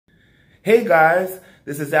Hey guys,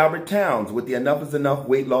 this is Albert Towns with the Enough is Enough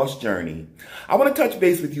weight loss journey. I want to touch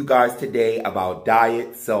base with you guys today about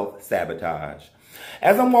diet self-sabotage.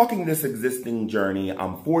 As I'm walking this existing journey,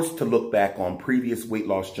 I'm forced to look back on previous weight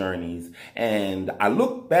loss journeys, and I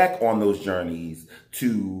look back on those journeys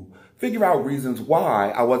to figure out reasons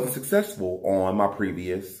why I wasn't successful on my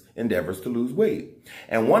previous endeavors to lose weight.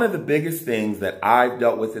 And one of the biggest things that I've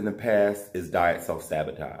dealt with in the past is diet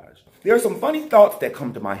self-sabotage. There are some funny thoughts that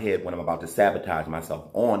come to my head when I'm about to sabotage myself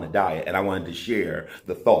on a diet, and I wanted to share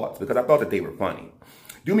the thoughts because I thought that they were funny.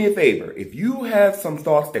 Do me a favor, if you have some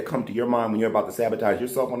thoughts that come to your mind when you're about to sabotage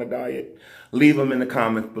yourself on a diet, leave them in the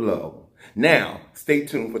comments below. Now, stay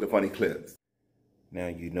tuned for the funny clips. Now,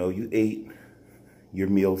 you know you ate your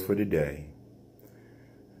meals for the day,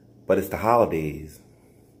 but it's the holidays,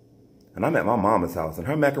 and I'm at my mama's house, and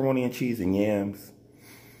her macaroni and cheese and yams,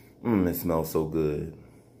 it smells so good.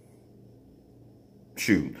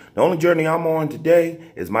 Shoot, the only journey I'm on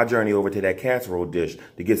today is my journey over to that casserole dish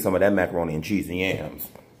to get some of that macaroni and cheese and yams.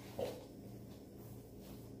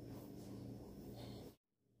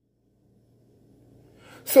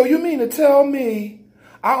 So you mean to tell me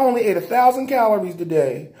I only ate 1,000 calories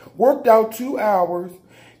today, worked out 2 hours,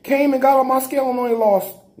 came and got on my scale and only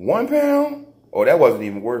lost 1 pound? Oh, that wasn't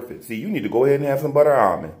even worth it. See, you need to go ahead and have some butter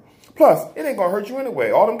almond. Plus, it ain't gonna hurt you anyway.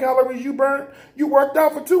 All them calories you burnt, you worked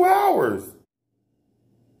out for 2 hours.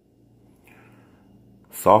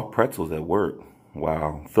 Soft pretzels at work.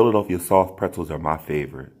 Wow. Philadelphia soft pretzels are my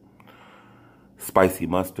favorite. Spicy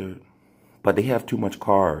mustard. But they have too much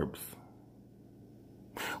carbs.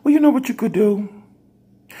 Well, you know what you could do?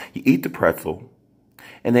 You eat the pretzel.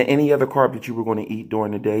 And then any other carb that you were going to eat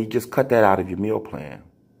during the day, just cut that out of your meal plan.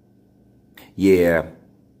 Yeah.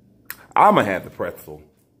 I'm going to have the pretzel.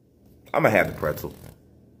 I'm going to have the pretzel.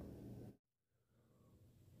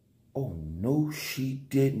 Oh, no, she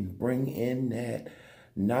didn't bring in that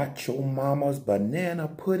Nacho Mama's banana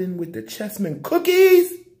pudding with the chessmen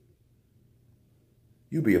cookies?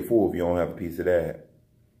 You be a fool if you don't have a piece of that.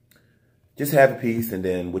 Just have a piece, and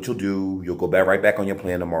then what you'll do, you'll go back right back on your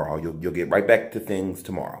plan tomorrow. You'll get right back to things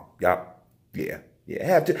tomorrow. Yup. Yeah.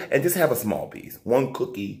 And just have a small piece. 1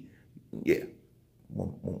 cookie. Yeah.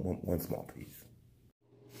 One small piece.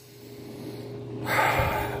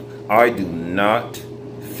 I do not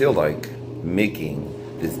feel like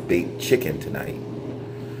making this baked chicken tonight.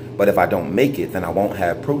 But if I don't make it, then I won't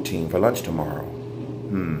have protein for lunch tomorrow.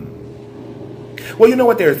 Well, you know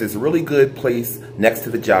what? There's this really good place next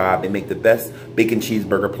to the job. They make the best bacon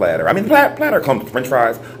cheeseburger platter. I mean, the platter comes with french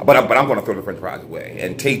fries, but I'm going to throw the french fries away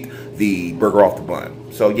and take the burger off the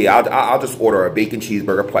bun. So, yeah, I'll just order a bacon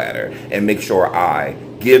cheeseburger platter and make sure I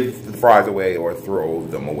give the fries away or throw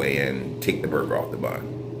them away and take the burger off the bun.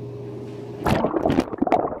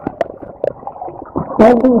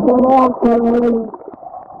 Thank you so much.